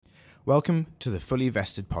Welcome to the Fully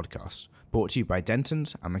Vested podcast, brought to you by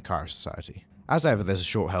Dentons and the Chiron Society. As ever, there's a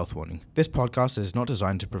short health warning. This podcast is not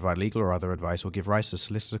designed to provide legal or other advice or give rise to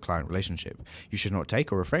solicitor-client relationship. You should not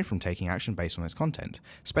take or refrain from taking action based on its content.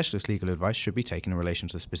 Specialist legal advice should be taken in relation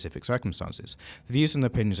to the specific circumstances. The views and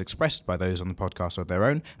opinions expressed by those on the podcast are their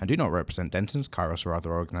own and do not represent Dentons, Kairos, or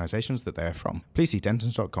other organisations that they are from. Please see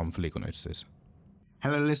dentons.com for legal notices.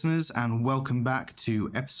 Hello listeners, and welcome back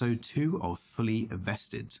to episode 2 of Fully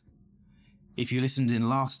Vested. If you listened in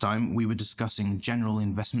last time, we were discussing general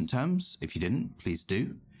investment terms. If you didn't, please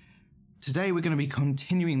do. Today we're going to be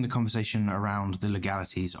continuing the conversation around the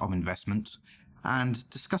legalities of investment and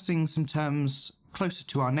discussing some terms closer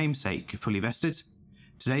to our namesake, Fully Vested.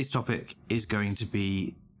 Today's topic is going to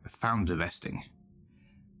be founder vesting.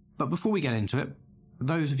 But before we get into it,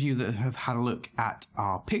 those of you that have had a look at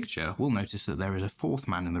our picture will notice that there is a fourth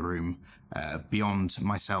man in the room beyond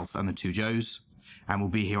myself and the two Joes, and will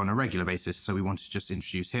be here on a regular basis, so we want to just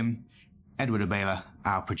introduce him, Edward Abela,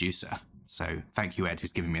 our producer. So thank you, Ed,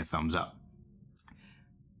 who's giving me a thumbs up.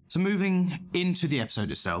 So moving into the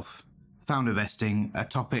episode itself, founder vesting, a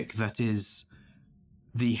topic that is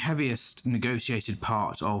the heaviest negotiated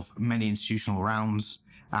part of many institutional rounds,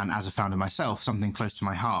 and as a founder myself, something close to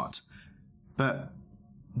my heart. But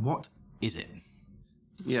what is it?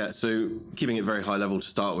 Yeah, so keeping it very high level to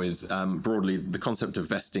start with, broadly, the concept of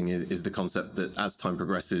vesting is the concept that as time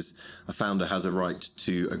progresses, a founder has a right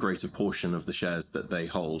to a greater portion of the shares that they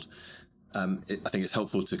hold. I think it's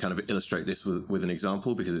helpful to kind of illustrate this with an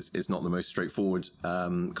example because it's not the most straightforward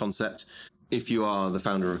concept. If you are the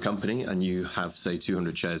founder of a company and you have, say,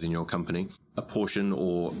 200 shares in your company, a portion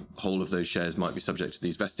or whole of those shares might be subject to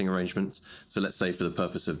these vesting arrangements. So let's say for the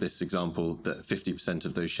purpose of this example that 50%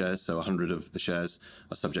 of those shares, so 100 of the shares,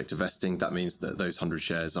 are subject to vesting. That means that those 100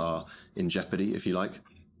 shares are in jeopardy, if you like.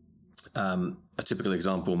 A typical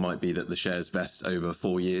example might be that the shares vest over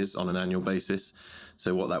 4 years on an annual basis.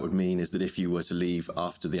 So what that would mean is that if you were to leave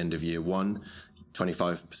after the end of year 1,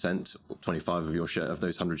 25%, 25 of your share of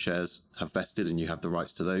those 100 shares have vested and you have the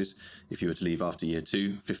rights to those. If you were to leave after year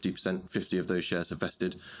 2, 50%, 50 of those shares have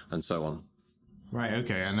vested, and so on. Right,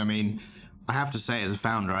 okay. And I mean, I have to say as a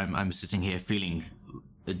founder, I'm sitting here feeling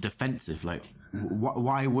defensive. Like,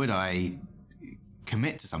 why would I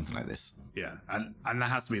commit to something like this? Yeah, and that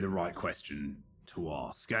has to be the right question to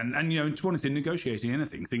ask. And you know, to be honest, in negotiating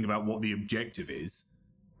anything, think about what the objective is.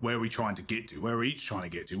 Where are we trying to get to? Where are each trying to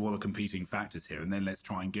get to? What are the competing factors here? And then let's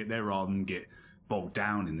try and get there rather than get bogged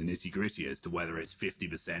down in the nitty gritty as to whether it's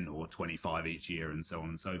 50% or 25 each year and so on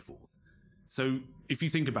and so forth. So if you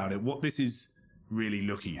think about it, what this is really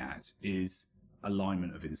looking at is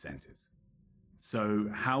alignment of incentives. So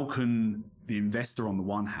how can the investor on the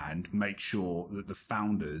one hand make sure that the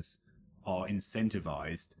founders are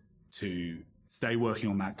incentivized to stay working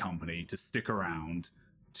on that company, to stick around,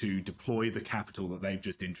 to deploy the capital that they've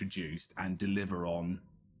just introduced and deliver on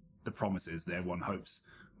the promises that everyone hopes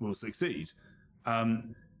will succeed.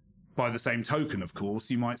 By the same token, of course,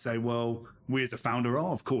 you might say, well, we as a founder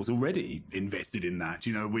are, of course, already invested in that.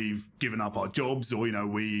 You know, we've given up our jobs or, you know,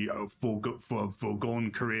 we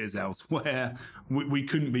foregone careers elsewhere. We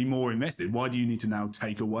couldn't be more invested. Why do you need to now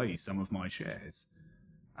take away some of my shares?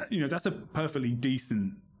 You know, that's a perfectly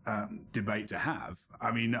decent debate to have.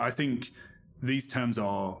 I mean, I think these terms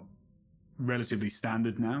are relatively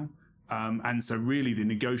standard now. And so really the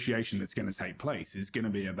negotiation that's going to take place is going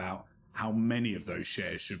to be about how many of those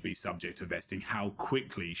shares should be subject to vesting, how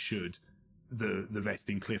quickly should the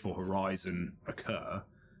vesting cliff or horizon occur.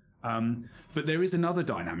 But there is another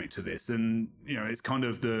dynamic to this, and you know, it's kind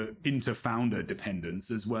of the inter-founder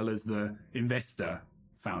dependence as well as the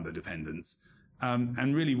investor-founder dependence.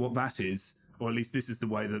 And really what that is, or at least this is the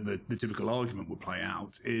way that the typical argument would play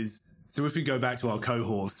out, is so if we go back to our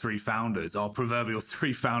cohort of 3 founders, our proverbial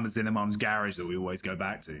 3 founders in a mum's garage that we always go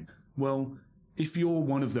back to, well, if you're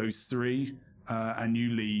one of those 3 and you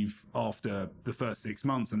leave after the first 6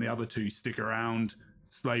 months and the other 2 stick around,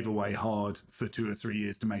 slave away hard for 2 or 3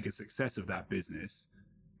 years to make a success of that business,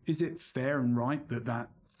 is it fair and right that that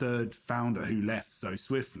third founder who left so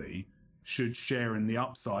swiftly should share in the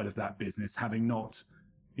upside of that business, having not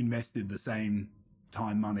invested the same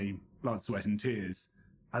time, money, blood, sweat and tears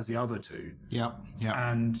as the other 2? Yeah.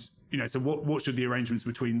 And, you know, so what should the arrangements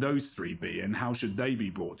between those 3 be, and how should they be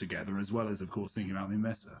brought together, as well as, of course, thinking about the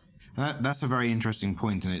investor? That's a very interesting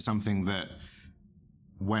point, and it's something that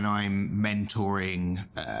when I'm mentoring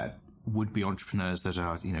would-be entrepreneurs that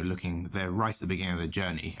are, you know, they're right at the beginning of their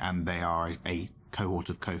journey, and they are a cohort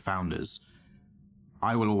of co-founders,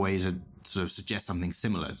 I will always sort of suggest something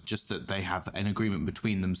similar, just that they have an agreement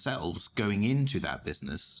between themselves going into that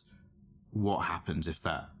business. What happens if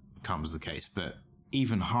that becomes the case, but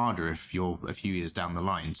even harder if you're a few years down the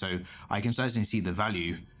line. So I can certainly see the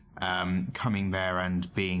value coming there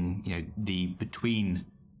and being, the between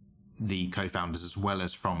the co-founders as well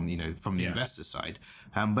as from the investor side.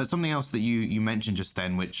 But something else that you mentioned just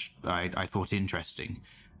then, which I thought interesting,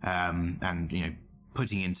 and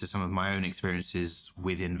putting into some of my own experiences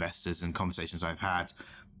with investors and conversations I've had.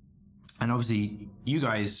 And obviously, you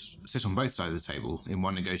guys sit on both sides of the table. In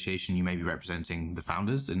one negotiation, you may be representing the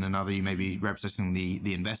founders. In another, you may be representing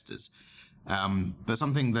the investors. But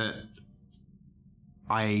something that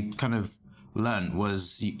I kind of learned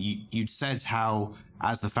was you'd said how,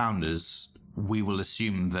 as the founders, we will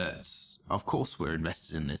assume that, of course, we're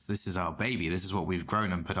invested in this. This is our baby. This is what we've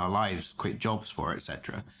grown and put our lives, quit jobs for,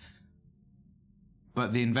 etc.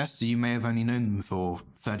 But the investor, you may have only known them for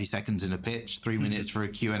 30 seconds in a pitch, 3 minutes for a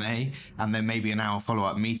Q&A, and then maybe an hour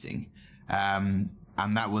follow-up meeting. And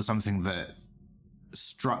that was something that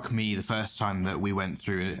struck me the first time that we went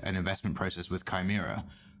through an investment process with Chimera,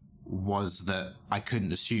 was that I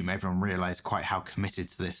couldn't assume everyone realized quite how committed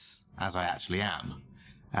to this as I actually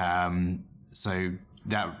am. So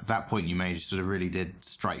that point you made sort of really did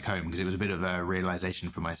strike home, because it was a bit of a realization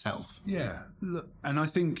for myself. Yeah, look, and I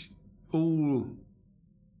think all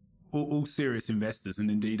serious investors, and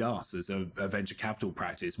indeed us as a venture capital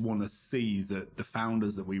practice, want to see that the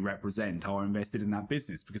founders that we represent are invested in that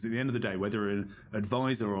business. Because at the end of the day, whether an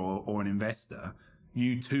advisor or an investor,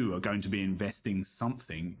 you too are going to be investing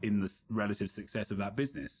something in the relative success of that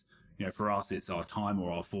business. For us, it's our time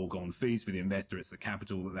or our foregone fees. For the investor, it's the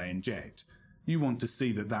capital that they inject. You want to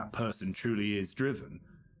see that that person truly is driven.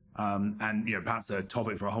 And perhaps a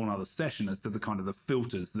topic for a whole other session as to the kind of the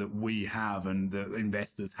filters that we have and the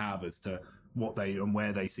investors have as to what they and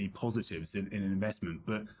where they see positives in an investment.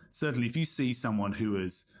 But certainly, if you see someone who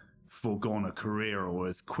has foregone a career or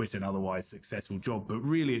has quit an otherwise successful job, but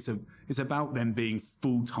really it's about them being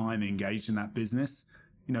full-time engaged in that business.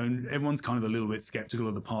 Everyone's kind of a little bit skeptical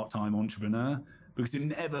of the part-time entrepreneur, because it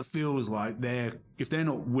never feels like if they're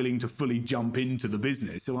not willing to fully jump into the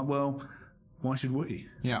business, you're like, well, why should we?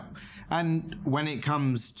 Yeah. And when it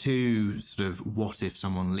comes to sort of what if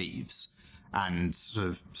someone leaves and sort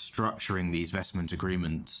of structuring these investment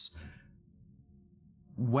agreements,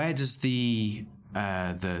 where does the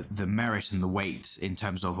merit and the weight in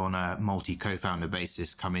terms of on a multi-co-founder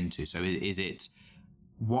basis come into? So is it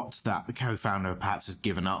what that the co-founder perhaps has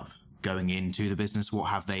given up going into the business?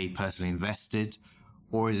 What have they personally invested?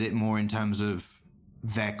 Or is it more in terms of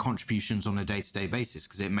their contributions on a day-to-day basis?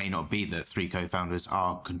 Because it may not be that three co-founders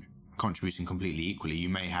are contributing completely equally. You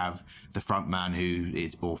may have the front man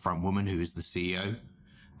or front woman who is the CEO,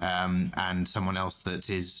 and someone else that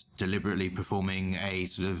is deliberately performing a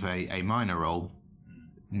sort of a minor role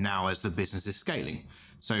now as the business is scaling.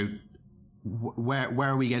 So where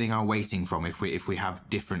are we getting our weighting from if we have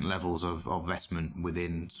different levels of investment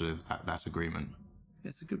within sort of that agreement?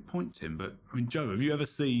 It's a good point, Tim. But I mean, Joe, have you ever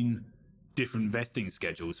seen different vesting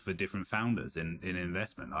schedules for different founders in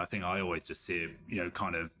investment? I think I always just see it,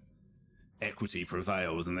 kind of equity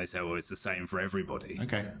prevails and they say, well, it's the same for everybody.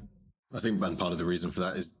 Okay. I think part of the reason for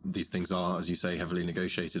that is these things are, as you say, heavily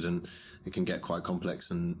negotiated, and it can get quite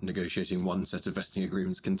complex, and negotiating one set of vesting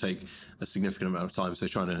agreements can take a significant amount of time. So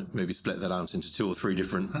trying to maybe split that out into 2 or 3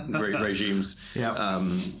 different regimes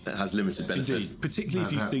has limited benefit. Indeed,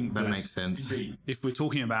 particularly if you think that makes sense. If we're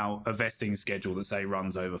talking about a vesting schedule that, say,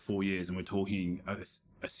 runs over 4 years, and we're talking,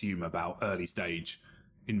 assume about early stage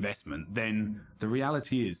investment, then the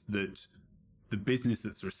reality is that the business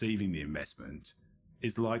that's receiving the investment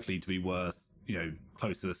is likely to be worth,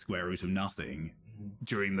 close to the square root of nothing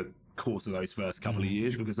during the course of those first couple of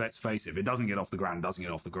years, because let's face it, if it doesn't get off the ground.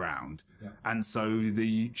 Yeah. And so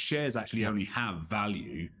the shares actually only have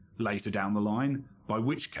value later down the line, by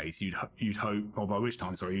which case you'd hope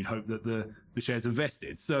that the shares are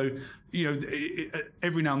vested. So,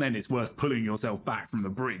 every now and then it's worth pulling yourself back from the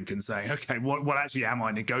brink and saying, okay, what actually am I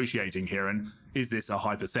negotiating here? And is this a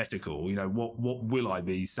hypothetical? What will I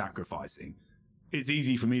be sacrificing? It's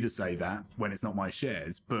easy for me to say that when it's not my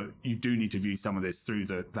shares, but you do need to view some of this through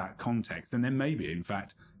that context. And then maybe, in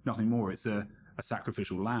fact, nothing more. It's a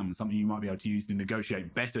sacrificial lamb, something you might be able to use to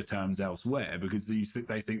negotiate better terms elsewhere, because they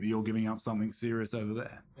think that you're giving up something serious over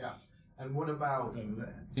there. Yeah. And what about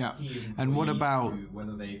and what about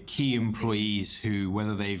key employees who,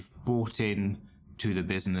 whether they've bought in to the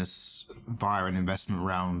business via an investment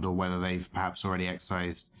round, or whether they've perhaps already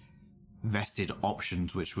exercised vested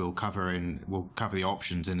options, which we'll cover the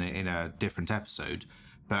options in a different episode,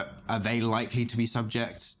 but are they likely to be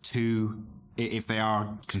subject to, if they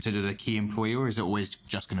are considered a key employee, or is it always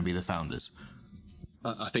just going to be the founders?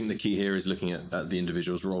 I think the key here is looking at the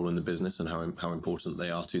individual's role in the business and how important they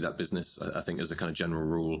are to that business. I think as a kind of general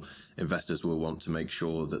rule, investors will want to make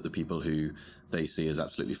sure that the people who they see as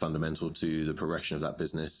absolutely fundamental to the progression of that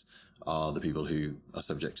business are the people who are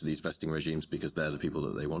subject to these vesting regimes, because they're the people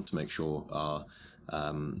that they want to make sure are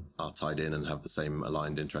tied in and have the same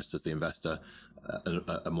aligned interest as the investor.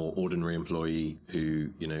 A more ordinary employee who,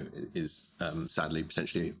 is sadly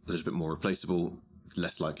potentially a little bit more replaceable,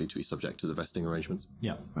 less likely to be subject to the vesting arrangements.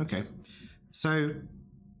 Yeah. Okay. So,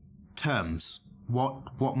 terms.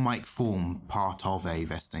 What might form part of a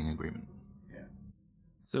vesting agreement? Yeah.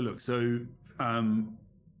 So look.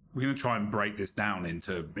 We're going to try and break this down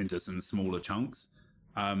into some smaller chunks,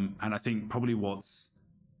 and I think probably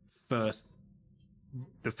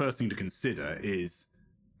the first thing to consider is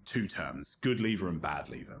two terms: good leaver and bad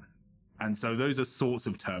leaver. And so those are sorts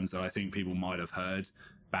of terms that I think people might have heard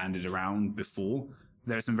banded around before.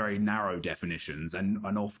 There are some very narrow definitions, and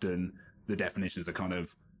often the definitions are kind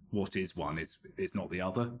of what is one, it's not the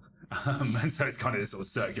other. And so it's kind of this sort of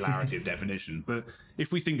circularity of definition. But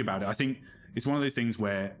if we think about it, I think it's one of those things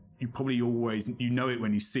where you probably always, it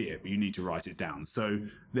when you see it, but you need to write it down. So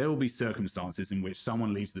there will be circumstances in which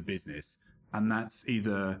someone leaves the business, and that's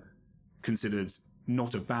either considered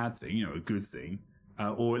not a bad thing, a good thing,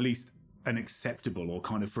 or at least an acceptable or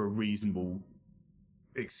kind of for a reasonable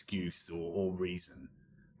excuse or reason.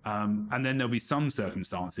 And then there'll be some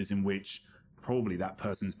circumstances in which probably that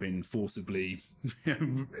person's been forcibly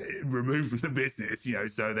removed from the business,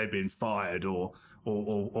 so they've been fired or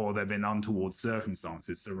there've been untoward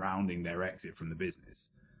circumstances surrounding their exit from the business.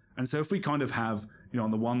 And so if we kind of have,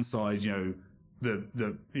 on the one side,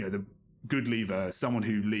 the good leaver, someone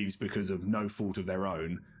who leaves because of no fault of their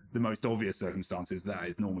own, the most obvious circumstances that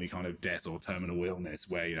is normally kind of death or terminal illness,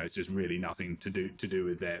 where it's just really nothing to do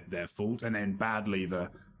with their fault. And then bad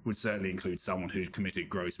leaver would certainly include someone who'd committed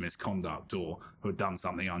gross misconduct or who had done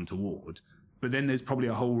something untoward. But then there's probably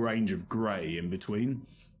a whole range of grey in between.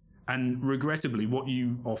 And regrettably, what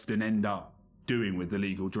you often end up doing with the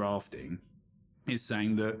legal drafting is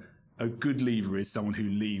saying that a good leaver is someone who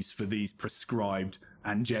leaves for these prescribed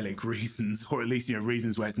angelic reasons, or at least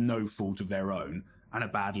reasons where it's no fault of their own, and a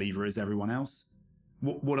bad leaver is everyone else.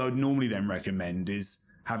 What I would normally then recommend is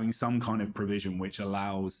having some kind of provision which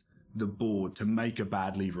allows the board to make a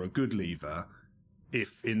bad leaver a good leaver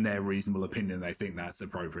if, in their reasonable opinion, they think that's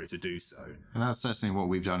appropriate to do so. And that's certainly what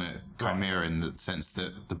we've done at Chimera, in the sense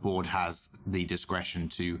that the board has the discretion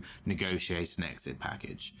to negotiate an exit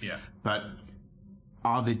package. Yeah. But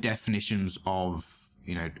are the definitions of,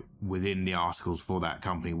 within the articles for that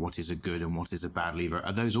company, what is a good and what is a bad leaver,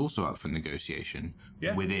 are those also up for negotiation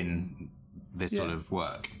within this sort of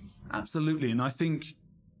work? Absolutely. And I think,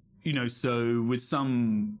 so with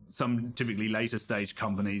some typically later stage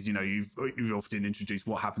companies, you've often introduced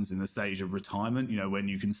what happens in the stage of retirement, when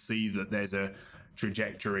you can see that there's a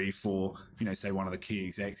trajectory for, say one of the key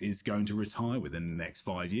execs is going to retire within the next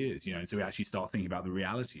 5 years, and so we actually start thinking about the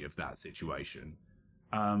reality of that situation.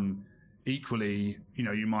 Equally,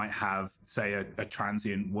 you might have, say, a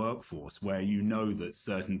transient workforce where that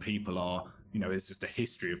certain people are, there's just a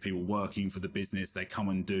history of people working for the business. They come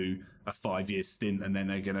and do a 5-year stint and then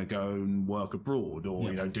they're going to go and work abroad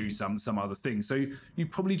or, do some other thing. So you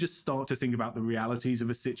probably just start to think about the realities of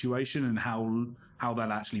a situation and how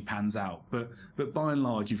that actually pans out. But by and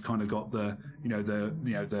large, you've kind of got the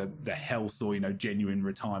health or, genuine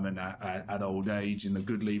retirement at old age, and the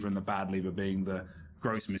good leaver and the bad leaver being the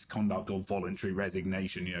gross misconduct or voluntary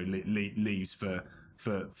resignation, leaves for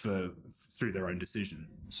through their own decision.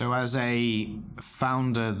 So as a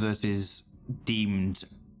founder that is deemed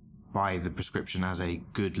by the prescription as a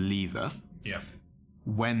good leaver,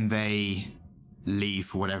 when they leave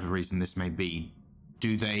for whatever reason this may be,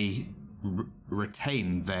 do they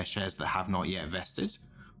retain their shares that have not yet vested,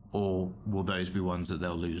 or will those be ones that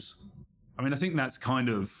they'll lose? I mean, I think that's kind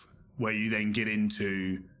of where you then get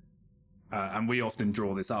into and we often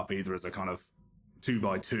draw this up either as a kind of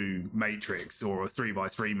 2x2 matrix or a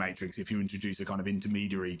 3x3 matrix if you introduce a kind of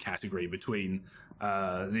intermediary category between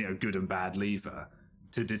good and bad leaver,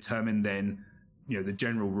 to determine then the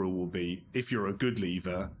general rule will be, if you're a good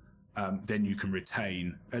leaver, then you can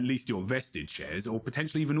retain at least your vested shares, or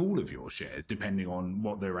potentially even all of your shares, depending on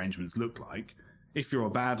what the arrangements look like. If you're a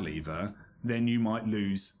bad leaver, then you might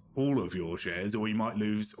lose all of your shares, or you might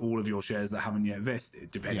lose all of your shares that haven't yet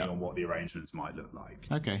vested, depending on what the arrangements might look like.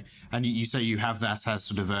 Okay. And you say you have that as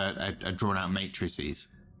sort of a drawn out matrices?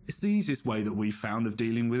 It's the easiest way that we've found of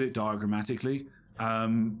dealing with it diagrammatically.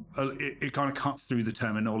 it kind of cuts through the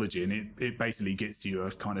terminology, and it basically gets you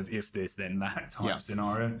a kind of if this then that type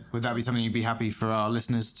scenario. Would that be something you'd be happy for our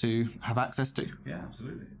listeners to have access to? Yeah,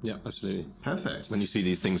 absolutely. Yeah, absolutely. Perfect. When you see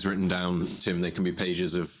these things written down, Tim, they can be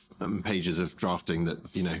pages of drafting that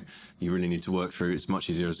you really need to work through. It's much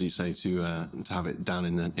easier, as you say, to have it down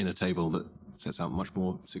in a table that sets out much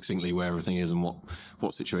more succinctly where everything is and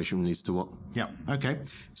what situation leads to what. Yeah. Okay.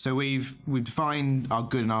 So we've defined our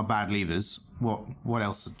good and our bad levers. What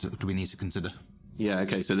else do we need to consider? Yeah,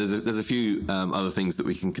 okay, so there's a few other things that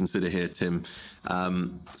we can consider here, Tim.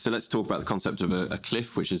 So let's talk about the concept of a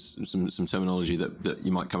cliff, which is some terminology that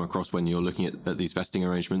you might come across when you're looking at these vesting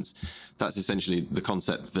arrangements. That's essentially the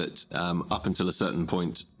concept that up until a certain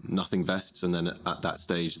point, nothing vests, and then at that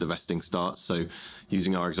stage, the vesting starts. So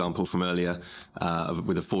using our example from earlier,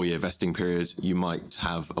 with a 4-year vesting period, you might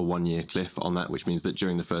have a 1-year cliff on that, which means that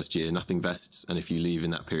during the first year, nothing vests, and if you leave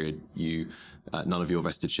in that period, none of your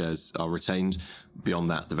vested shares are retained.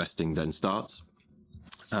 Beyond that, the vesting then starts.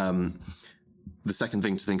 The second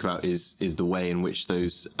thing to think about is the way in which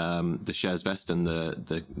those the shares vest and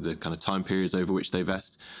the kind of time periods over which they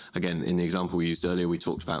vest. Again, in the example we used earlier, we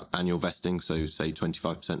talked about annual vesting, so say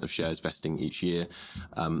 25% of shares vesting each year.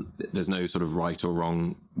 There's no sort of right or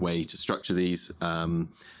wrong way to structure these.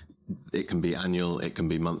 It can be annual, it can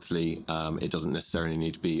be monthly. It doesn't necessarily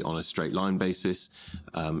need to be on a straight line basis.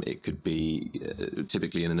 It could be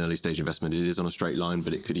typically in an early stage investment, it is on a straight line,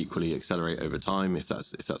 but it could equally accelerate over time if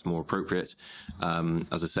that's more appropriate.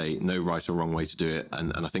 As I say, no right or wrong way to do it.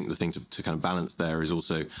 And I think the thing to kind of balance there is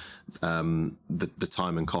also the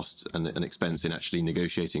time and cost and expense in actually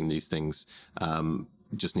negotiating these things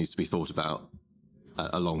just needs to be thought about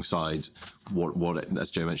alongside what as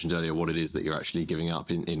Joe mentioned earlier, what it is that you're actually giving up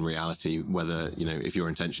in reality. Whether if your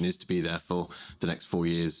intention is to be there for the next 4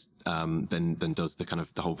 years, then does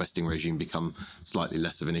the whole vesting regime become slightly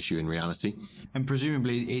less of an issue in reality? And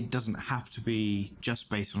presumably, it doesn't have to be just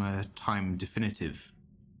based on a time definitive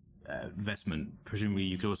investment. Presumably,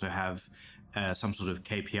 you could also have some sort of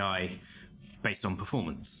KPI based on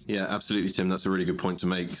performance. Yeah, absolutely, Tim. That's a really good point to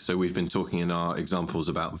make. So we've been talking in our examples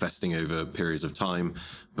about vesting over periods of time,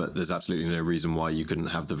 but there's absolutely no reason why you couldn't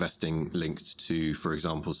have the vesting linked to, for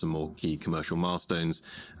example, some more key commercial milestones,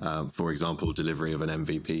 for example, delivery of an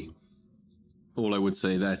MVP. All I would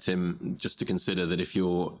say there, Tim, just to consider that if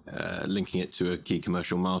you're linking it to a key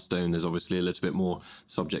commercial milestone, there's obviously a little bit more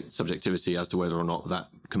subjectivity as to whether or not that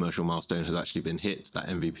commercial milestone has actually been hit, that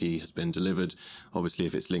MVP has been delivered. Obviously,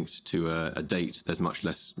 if it's linked to a date, there's much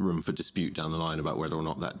less room for dispute down the line about whether or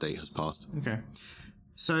not that date has passed. Okay.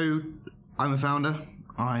 So I'm a founder.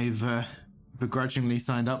 I've begrudgingly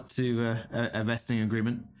signed up to a vesting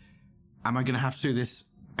agreement. Am I going to have to do this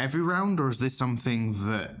every round, or is this something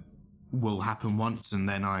that will happen once and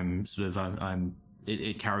then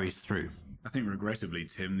it carries through? I think regrettably,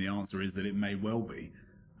 Tim, the answer is that it may well be.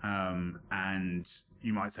 And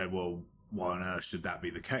you might say, well, why on earth should that be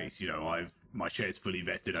the case? My shares fully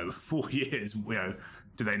vested over 4 years.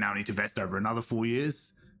 Do they now need to vest over another 4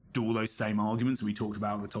 years? Do all those same arguments we talked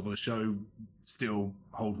about at the top of the show still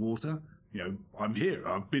hold water? I'm here.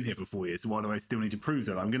 I've been here for 4 years. So why do I still need to prove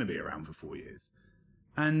that I'm going to be around for 4 years?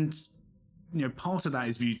 And part of that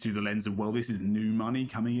is viewed through the lens of, well, this is new money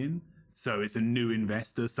coming in. So it's a new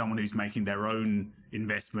investor, someone who's making their own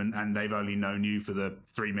investment, and they've only known you for the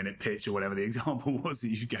 3-minute pitch or whatever the example was that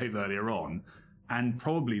you gave earlier on. And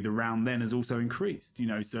probably the round then has also increased.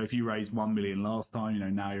 So if you raised 1 million last time,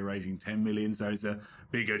 now you're raising 10 million. So it's a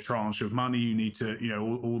bigger tranche of money. You need to,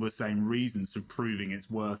 all the same reasons for proving its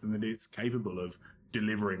worth and that it's capable of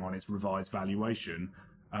delivering on its revised valuation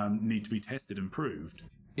need to be tested and proved.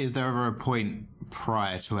 Is there ever a point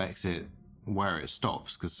prior to exit where it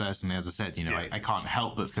stops? Because certainly, as I said, I can't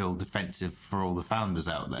help but feel defensive for all the founders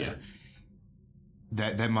out there.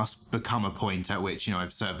 Yeah. There must become a point at which,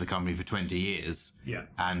 I've served the company for 20 years,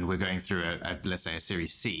 and we're going through let's say a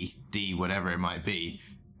Series C, D, whatever it might be,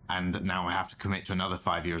 and now I have to commit to another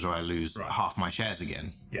 5 years or I lose half my shares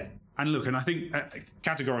again. Yeah. And look, and I think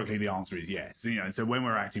categorically the answer is yes. So when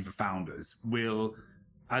we're acting for founders,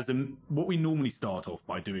 what we normally start off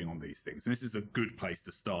by doing on these things, and this is a good place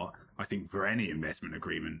to start, I think, for any investment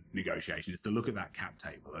agreement negotiation, is to look at that cap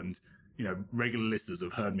table. And, regular listeners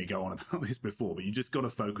have heard me go on about this before, but you just got to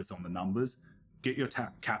focus on the numbers, get your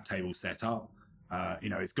cap table set up.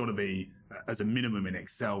 It's got to be as a minimum in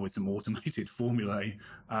Excel with some automated formulae,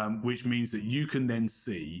 which means that you can then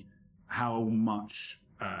see how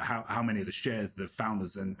many of the shares the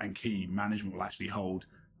founders and key management will actually hold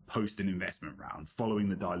post an investment round, following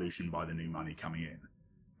the dilution by the new money coming in.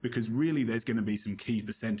 Because really there's going to be some key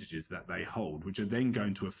percentages that they hold, which are then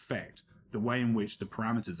going to affect the way in which the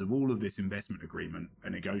parameters of all of this investment agreement are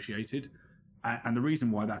negotiated. And the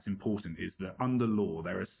reason why that's important is that under law,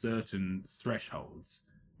 there are certain thresholds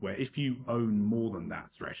where if you own more than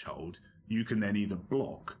that threshold, you can then either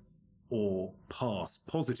block or pass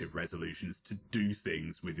positive resolutions to do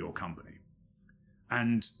things with your company.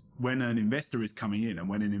 And when an investor is coming in and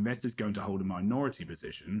when an investor is going to hold a minority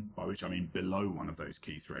position, by which I mean below one of those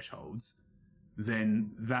key thresholds,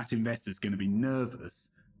 then that investor is going to be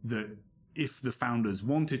nervous that if the founders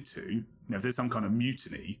wanted to, if there's some kind of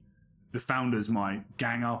mutiny, the founders might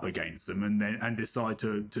gang up against them and decide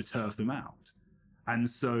to turf them out. And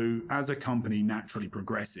so as a company naturally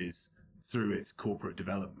progresses through its corporate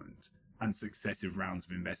development and successive rounds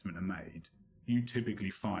of investment are made, you typically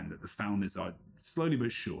find that the founders are slowly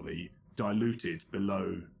but surely diluted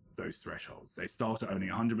below those thresholds. They start at owning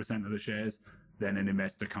 100% of the shares, then an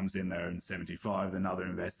investor comes in there and 75, another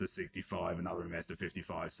investor 65, another investor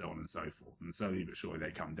 55, so on and so forth. And slowly but surely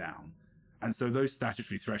they come down. And so those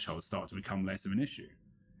statutory thresholds start to become less of an issue.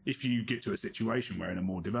 If you get to a situation where in a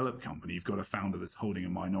more developed company, you've got a founder that's holding a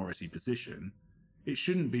minority position, it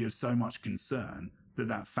shouldn't be of so much concern that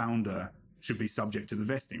that founder should be subject to the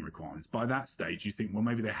vesting requirements. By that stage, you think, well,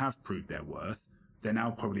 maybe they have proved their worth. They're now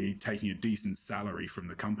probably taking a decent salary from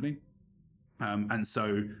the company. And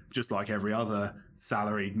so just like every other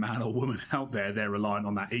salaried man or woman out there, they're reliant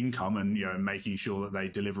on that income and, making sure that they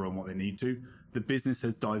deliver on what they need to. The business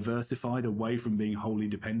has diversified away from being wholly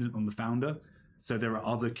dependent on the founder. So there are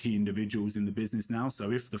other key individuals in the business now.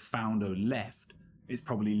 So if the founder left, it's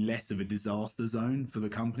probably less of a disaster zone for the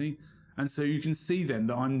company. And so you can see then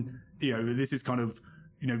that this is kind of,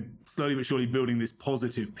 slowly but surely building this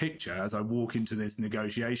positive picture as I walk into this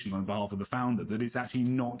negotiation on behalf of the founder, that it's actually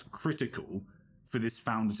not critical for this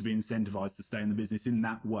founder to be incentivized to stay in the business in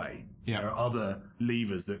that way. Yeah. There are other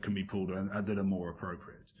levers that can be pulled that are more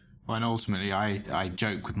appropriate. Well, and ultimately, I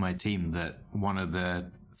joke with my team that one of the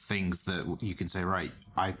things that you can say, right,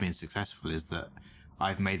 I've been successful is that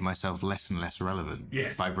I've made myself less and less relevant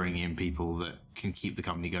by bringing in people that can keep the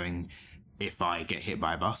company going if I get hit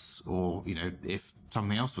by a bus or, if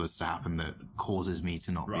something else was to happen that causes me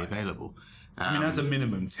to not be available. I mean, as a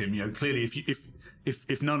minimum, Tim, clearly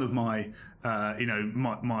if none of my,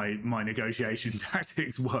 my negotiation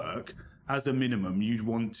tactics work, as a minimum, you'd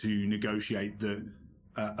want to negotiate that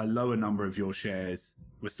a lower number of your shares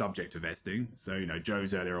were subject to vesting. So,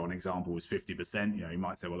 Joe's earlier on example was 50%. You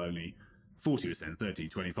might say, well, only 40%, 30,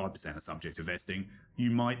 25% are subject to vesting.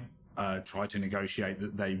 You might try to negotiate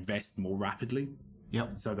that they vest more rapidly.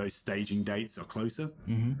 Yep. So those staging dates are closer.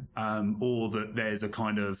 Mm-hmm. Or that there's a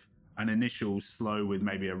kind of an initial slow with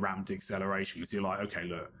maybe a ramped acceleration. Because you're like, okay,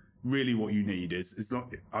 look, really what you need is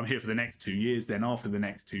not, I'm here for the next 2 years. Then after the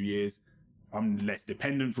next 2 years, I'm less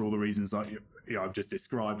dependent for all the reasons I've just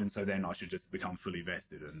described. And so then I should just become fully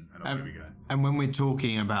vested and away we go. And when we're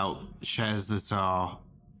talking about shares that are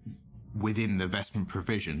within the investment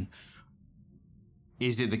provision,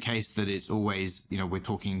 is it the case that it's always, we're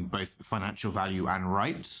talking both financial value and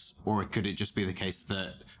rights, or could it just be the case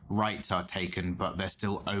that rights are taken, but they're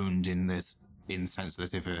still owned in the sense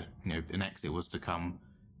that if an exit was to come,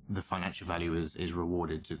 the financial value is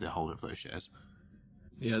rewarded to the holder of those shares?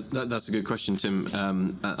 Yeah, that's a good question, Tim.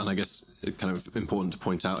 And I guess it's kind of important to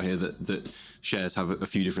point out here that shares have a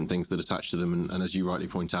few different things that attach to them. And as you rightly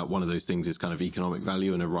point out, one of those things is kind of economic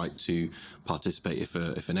value and a right to participate if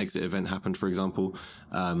an exit event happened, for example.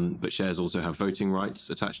 But shares also have voting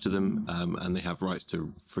rights attached to them. And they have rights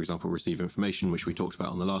to, for example, receive information, which we talked about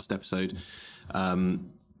on the last episode.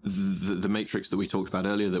 The matrix that we talked about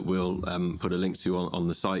earlier that we'll put a link to on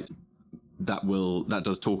the site, that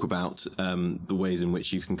does talk about the ways in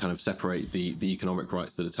which you can kind of separate the economic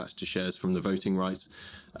rights that attach to shares from the voting rights,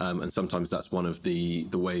 and sometimes that's one of the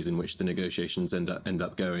ways in which the negotiations end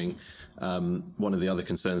up going. One of the other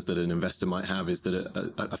concerns that an investor might have is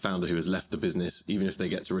that a founder who has left the business, even if they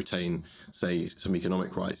get to retain, say, some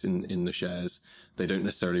economic rights in the shares, they don't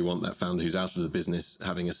necessarily want that founder who's out of the business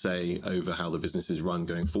having a say over how the business is run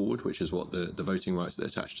going forward, which is what the voting rights that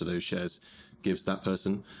attach to those shares gives that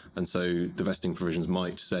person. And so the vesting provisions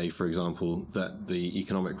might say, for example, that the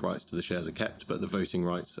economic rights to the shares are kept, but the voting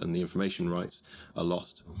rights and the information rights are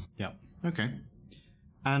lost. Yeah. Okay.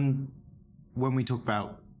 And when we talk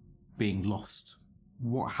about being lost,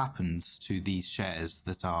 what happens to these shares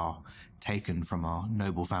that are taken from our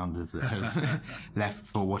noble founders that have left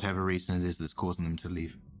for whatever reason it is that's causing them to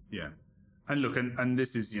leave? Yeah. And look, and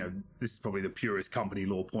this is probably the purest company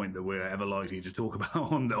law point that we're ever likely to talk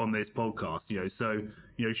about on this podcast. So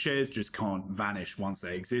shares just can't vanish once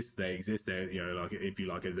they exist. They exist. They're like, if you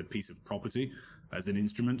like, as a piece of property. as an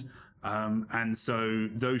instrument. And so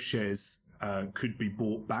those shares could be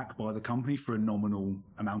bought back by the company for a nominal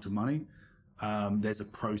amount of money. There's a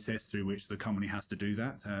process through which the company has to do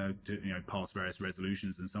that, to pass various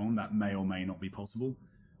resolutions and so on. That may or may not be possible.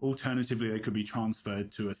 Alternatively, they could be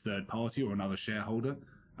transferred to a third party or another shareholder,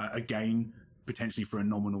 again, potentially for a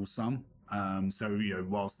nominal sum. So,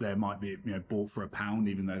 whilst there might be, bought for £1,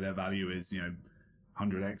 even though their value is,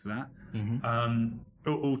 100x that.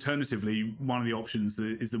 Alternatively, one of the options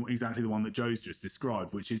is exactly the one that Joe's just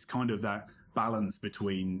described, which is kind of that balance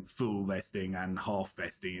between full vesting and half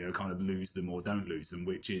vesting, kind of lose them or don't lose them,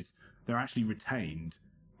 which is they're actually retained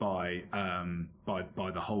by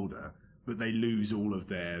the holder, but they lose all of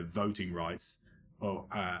their voting rights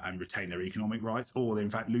and retain their economic rights, or they in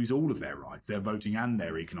fact lose all of their rights, their voting and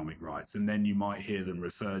their economic rights. And then you might hear them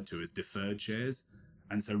referred to as deferred shares.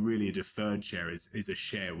 And so really a deferred share is a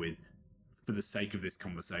share with, for the sake of this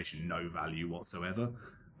conversation, no value whatsoever.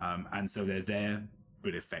 And so they're there,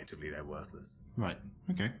 but effectively they're worthless. Right.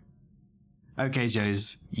 Okay,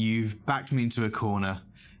 Joes, you've backed me into a corner.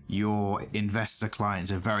 Your investor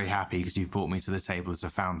clients are very happy because you've brought me to the table as a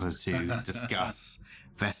founder to discuss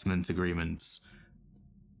investment agreements.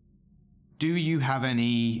 Do you have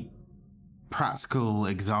any practical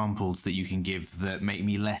examples that you can give that make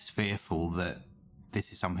me less fearful that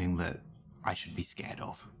this is something that I should be scared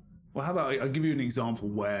of? Well, how about I'll give you an example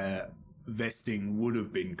where vesting would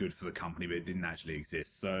have been good for the company, but it didn't actually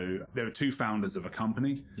exist. So there were two founders of a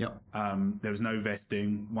company. Yep. There was no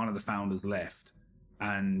vesting. One of the founders left,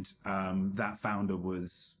 and that founder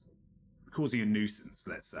was causing a nuisance,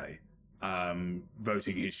 let's say,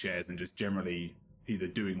 voting his shares and just generally either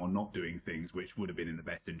doing or not doing things which would have been in the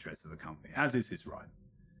best interest of the company, as is his right.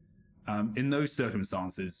 In those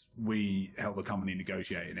circumstances, we helped the company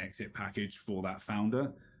negotiate an exit package for that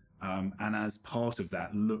founder. And as part of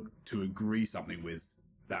that, look to agree something with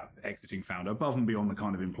that exiting founder above and beyond the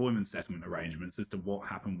kind of employment settlement arrangements as to what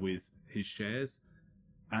happened with his shares.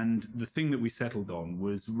 And the thing that we settled on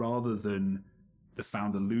was, rather than the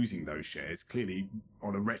founder losing those shares, clearly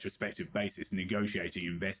on a retrospective basis, negotiating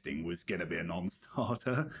investing was going to be a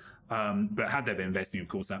non-starter. But had there been investing, of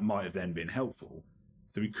course, that might have then been helpful.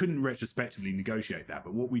 So we couldn't retrospectively negotiate that.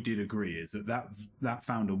 But what we did agree is that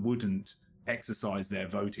founder wouldn't exercise their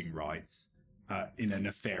voting rights in a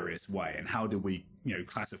nefarious way. And how do we,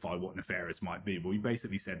 classify what nefarious might be? Well, we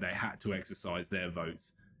basically said they had to exercise their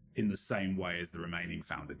votes in the same way as the remaining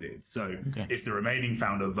founder did. So if the remaining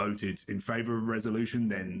founder voted in favor of resolution,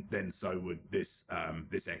 then so would this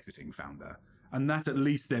exiting founder. And that at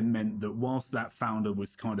least then meant that whilst that founder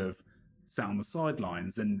was kind of sat on the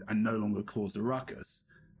sidelines and no longer caused a ruckus,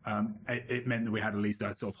 it meant that we had at least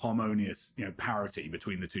a sort of harmonious, parity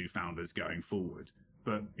between the two founders going forward.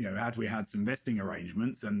 But, had we had some vesting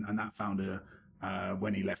arrangements and that founder,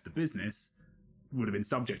 when he left the business, would have been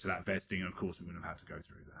subject to that vesting, and of course we wouldn't have had to go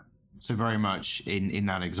through that. So very much in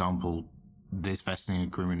that example, this vesting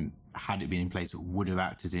agreement, had it been in place, would have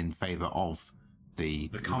acted in favour of the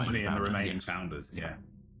company and the remaining founders. Yeah.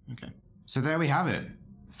 Okay. So there we have it.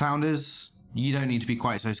 Founders, you don't need to be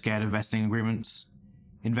quite so scared of vesting agreements.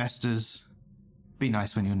 Investors, be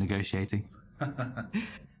nice when you're negotiating.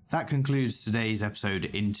 That concludes today's episode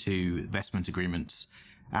into investment agreements.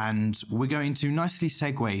 And we're going to nicely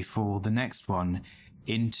segue for the next one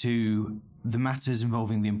into the matters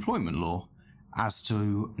involving the employment law as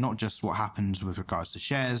to not just what happens with regards to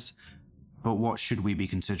shares, but what should we be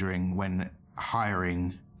considering when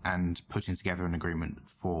hiring and putting together an agreement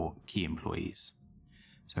for key employees.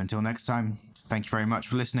 So until next time, thank you very much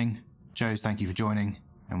for listening. Joes, thank you for joining,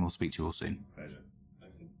 and we'll speak to you all soon. Pleasure.